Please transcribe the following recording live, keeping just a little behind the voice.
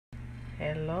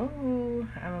Hello,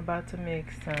 I'm about to make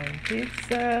some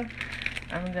pizza.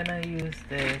 I'm gonna use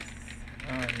this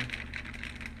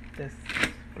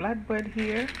flatbread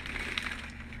here.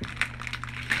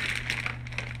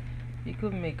 You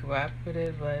could make wrap with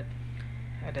it, but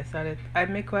I decided I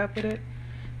make wrap with it.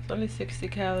 It's only 60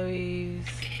 calories.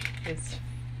 It's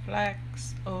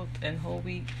flax, oat, and whole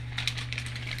wheat.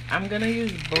 I'm gonna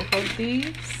use both of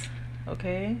these,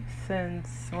 okay?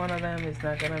 Since one of them is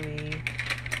not gonna be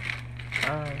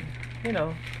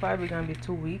probably gonna be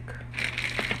too weak.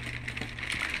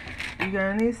 You're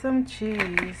gonna need some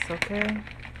cheese, okay?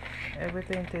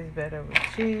 Everything tastes better with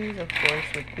cheese, of course,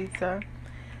 with pizza.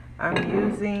 I'm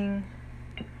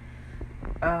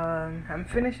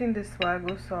finishing this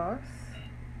swaggle sauce,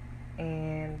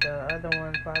 and the other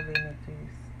one probably need to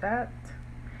use that.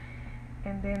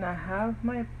 And then I have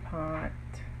my pot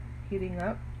heating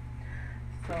up.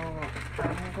 So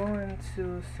I'm going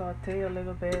to saute a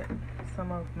little bit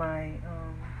some of my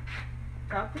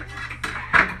toppings.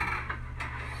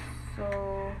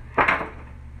 So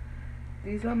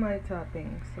these are my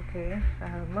toppings, okay? I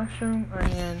have mushroom,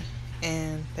 onion,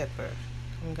 and pepper.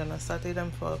 I'm gonna saute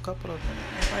them for a couple of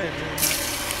minutes.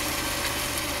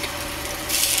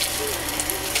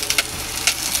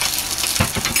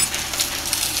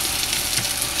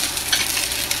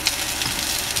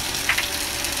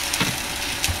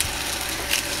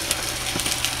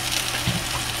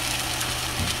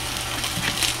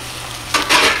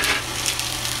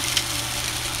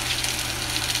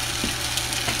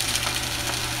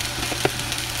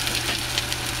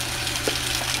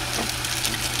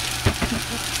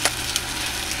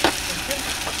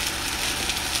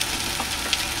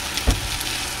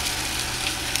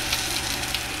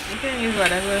 You can use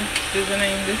whatever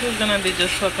seasoning. This is gonna be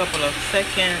just for a couple of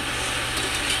seconds,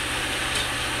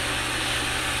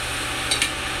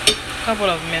 couple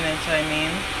of minutes I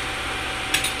mean.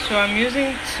 So I'm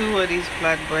using 2 of these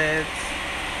flatbreads.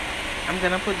 I'm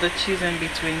gonna put the cheese in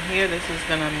between here. This is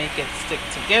gonna make it stick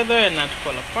together and not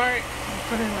fall apart.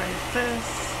 Put it like this.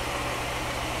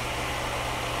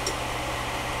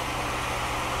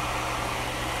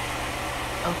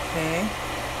 Okay.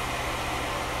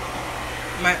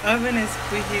 My oven is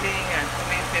preheating at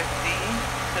 350,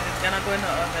 so it's gonna go in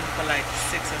the oven for like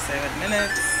 6 or 7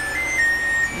 minutes.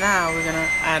 Now we're gonna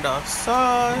add our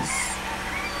sauce.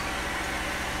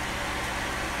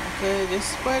 Okay,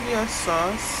 just spread your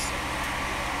sauce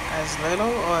as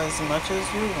little or as much as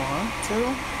you want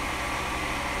to.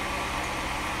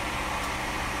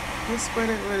 Just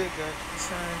spread it really good.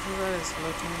 So this is what it's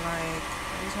looking like.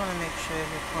 I just want to make sure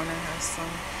every corner has some.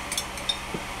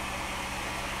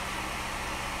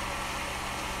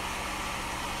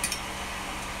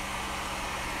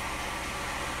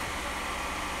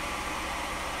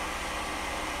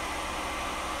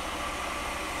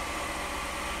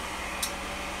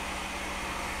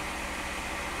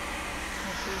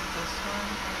 This is this one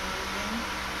I'm using.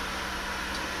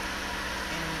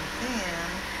 And then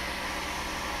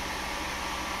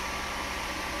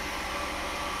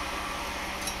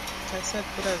I said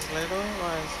put as little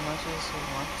or as much as you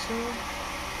want to.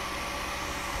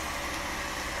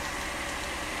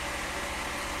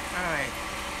 Alright.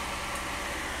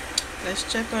 Let's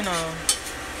check on our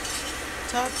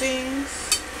toppings.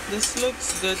 This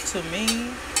looks good to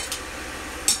me.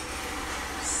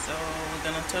 So we're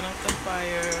gonna turn off the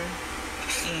fire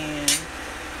and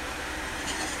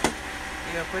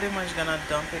you're pretty much gonna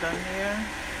dump it on here.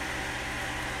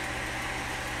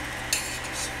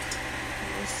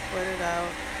 Spread it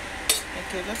out.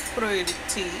 Okay, let's throw in the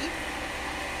tea.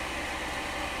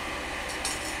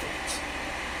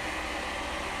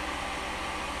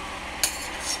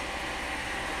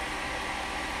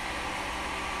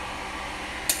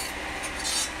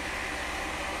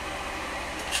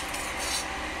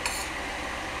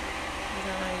 We're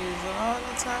gonna use all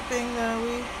the topping that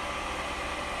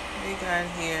we got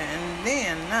here, and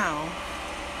then now.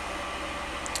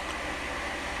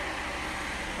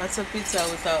 That's a pizza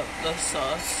without the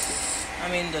sauce. I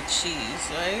mean the cheese,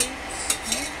 right?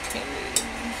 Okay.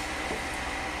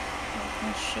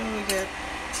 I'm sure we get.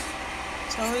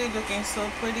 It's already looking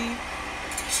so pretty.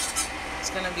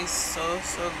 It's gonna be so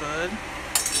good.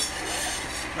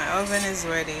 My oven is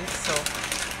ready, so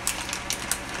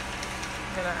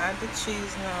I'm gonna add the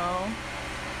cheese now.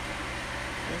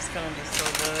 It's gonna be so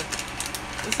good.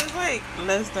 This is like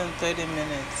less than 30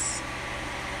 minutes.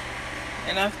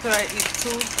 And after I eat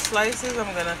 2 slices,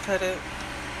 I'm gonna cut it.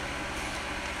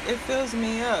 It fills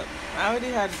me up. I already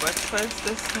had breakfast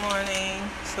this morning,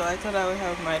 so I thought I would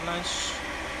have my lunch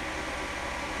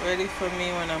ready for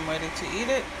me when I'm ready to eat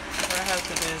it. What I have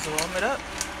to do is warm it up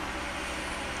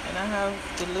And I have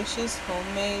delicious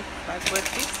homemade flatbread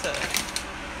pizza.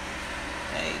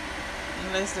 Like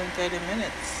in less than 30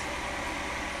 minutes.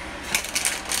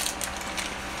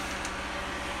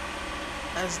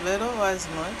 As little or as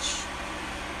much.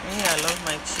 Me, I love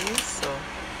my cheese, so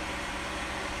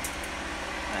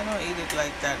I don't eat it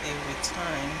like that every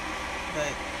time.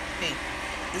 But hey,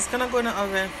 it's gonna go in the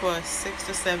oven for 6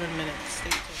 to 7 minutes.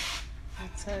 Stay tuned.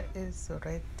 Pizza is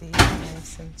ready,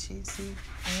 nice and cheesy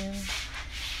and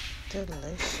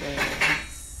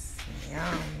delicious.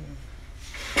 Yum.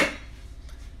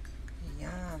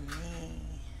 Yummy.